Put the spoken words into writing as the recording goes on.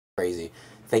crazy.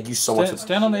 Thank you so much.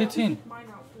 Stand on the 18.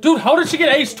 Dude, how did she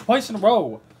get ace twice in a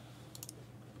row?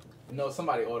 No,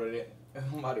 somebody ordered it.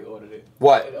 Somebody ordered it.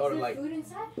 What? They ordered, like,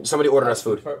 somebody ordered us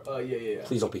food. Yeah.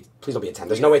 Please don't be a 10.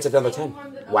 There's no way it's another 10.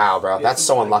 Wow, bro, that's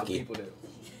so unlucky.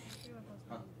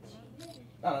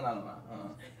 No.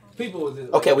 People was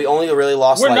just, okay, we only really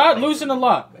lost. We're not losing a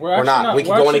lot. We're not. We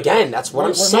can go in again. That's what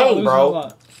I'm saying,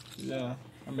 bro. Yeah,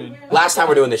 I mean. Last time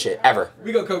we're doing this shit ever.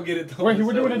 We gonna come get it. Wait,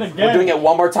 we're doing it again. We're doing it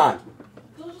one more time.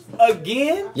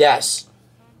 Again? Yes.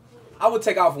 I would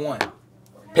take off one.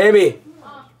 Pammy,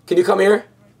 can you come here?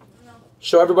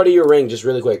 Show everybody your ring, just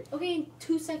really quick. Okay, in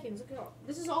 2 seconds. Okay,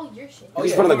 this is all your shit.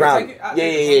 Just put it on the ground.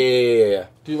 Yeah.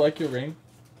 Do you like your ring?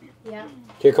 Yeah.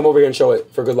 Here, come over here and show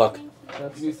it for good luck.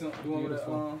 That's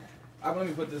beautiful. Let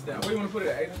me put this down. Where do you want to put it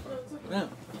at, Adin?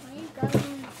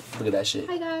 Look at that shit.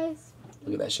 Hi, guys.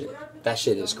 Look at that shit. That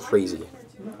shit is crazy.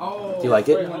 Oh. Do you like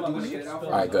it?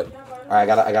 All right, good. All right,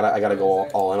 I gotta go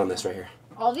all in on this right here.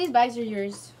 All these bags are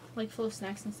yours, like full of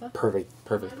snacks and stuff. Perfect.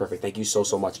 Thank you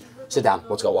so much. Sit down.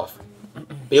 Let's go off.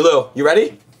 B-Lou, you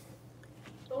ready?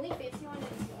 The only fancy one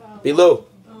is. B-Lou.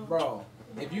 Bro,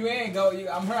 if you ain't go,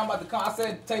 I'm about to come. I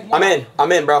said take one.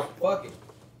 I'm in, bro. Fuck it.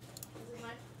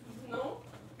 No.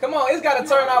 Come on, it's gotta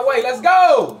turn our way. Let's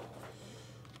go.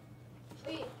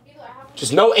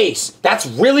 Just no ace. That's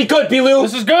really good, B-Lou.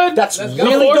 This is good. That's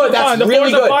really good. That's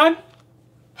really good. Fine.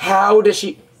 How does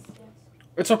she?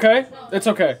 It's okay. It's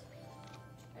okay.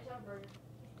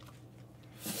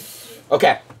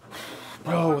 Okay.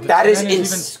 Bro, that is even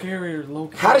scarier.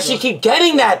 Low-key, how does she keep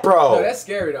getting that, bro? No, that's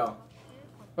scary though.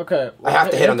 Okay. I have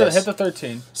to hit on this. Hit the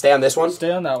 13. Stay on this one. Stay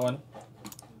on that one.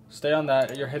 Stay on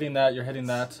that. You're hitting that. You're hitting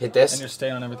that. Hit this. And you're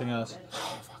staying on everything else.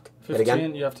 Oh, fuck. 15. Hit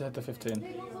again? You have to hit the 15.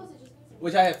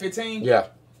 Which I had 15. Yeah.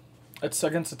 It's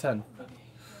against a 10.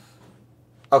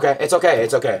 Okay, it's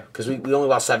okay. Because we only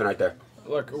lost 7 right there.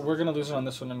 Look, we're gonna lose it on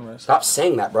this one anyways. Stop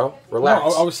saying that, bro. Relax.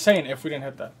 No, I was saying if we didn't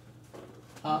hit that.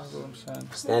 That's what I'm saying.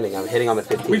 Standing, I'm hitting on the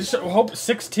 15. We just hope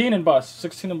 16 and bust.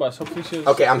 16 and bust. Hopefully she is.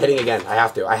 Okay, I'm hitting again. I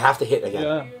have to hit again.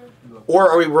 Yeah. Or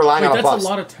are we relying on a bust? That's a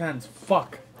lot of 10s.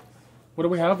 Fuck. What do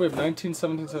we have? We have 19,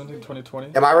 17, 17, 20,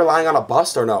 20. Am I relying on a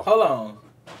bust or no? Hold on.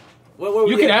 What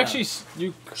you can actually...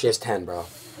 She has 10, bro.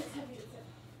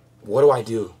 What do I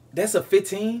do? That's a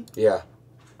 15? Yeah.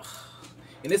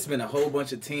 And it's been a whole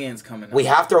bunch of 10s coming up. We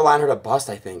have to rely on her to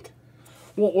bust, I think.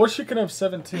 Well, or she could have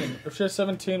 17. If she has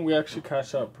 17, we actually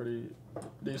cash out pretty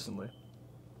decently.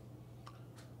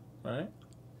 Right?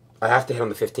 I have to hit on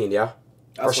the 15, yeah?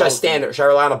 Or should I stand it? Should I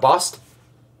rely on a bust?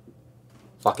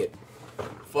 Fuck it.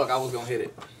 Fuck, I was gonna hit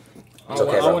it. It's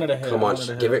okay, bro. I wanted to hit Come on,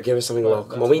 give her something low.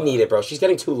 Come on, we need it, bro. She's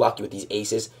getting too lucky with these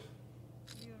aces.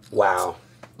 Wow.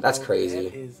 That's crazy.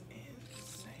 That is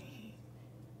insane.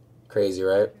 Crazy,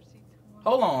 right?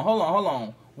 Hold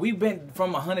on. We went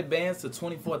from 100 bands to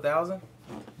 24,000?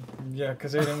 Yeah,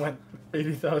 because Adin went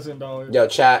 $80,000. Yo,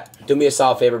 chat, do me a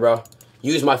solid favor, bro.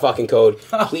 Use my fucking code.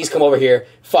 Please come over here.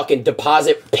 Fucking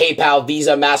deposit, PayPal,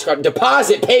 Visa, MasterCard.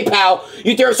 Deposit, PayPal.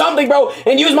 You throw something, bro,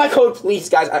 and use my code, please,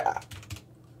 guys.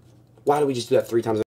 Why do we just do that 3 times?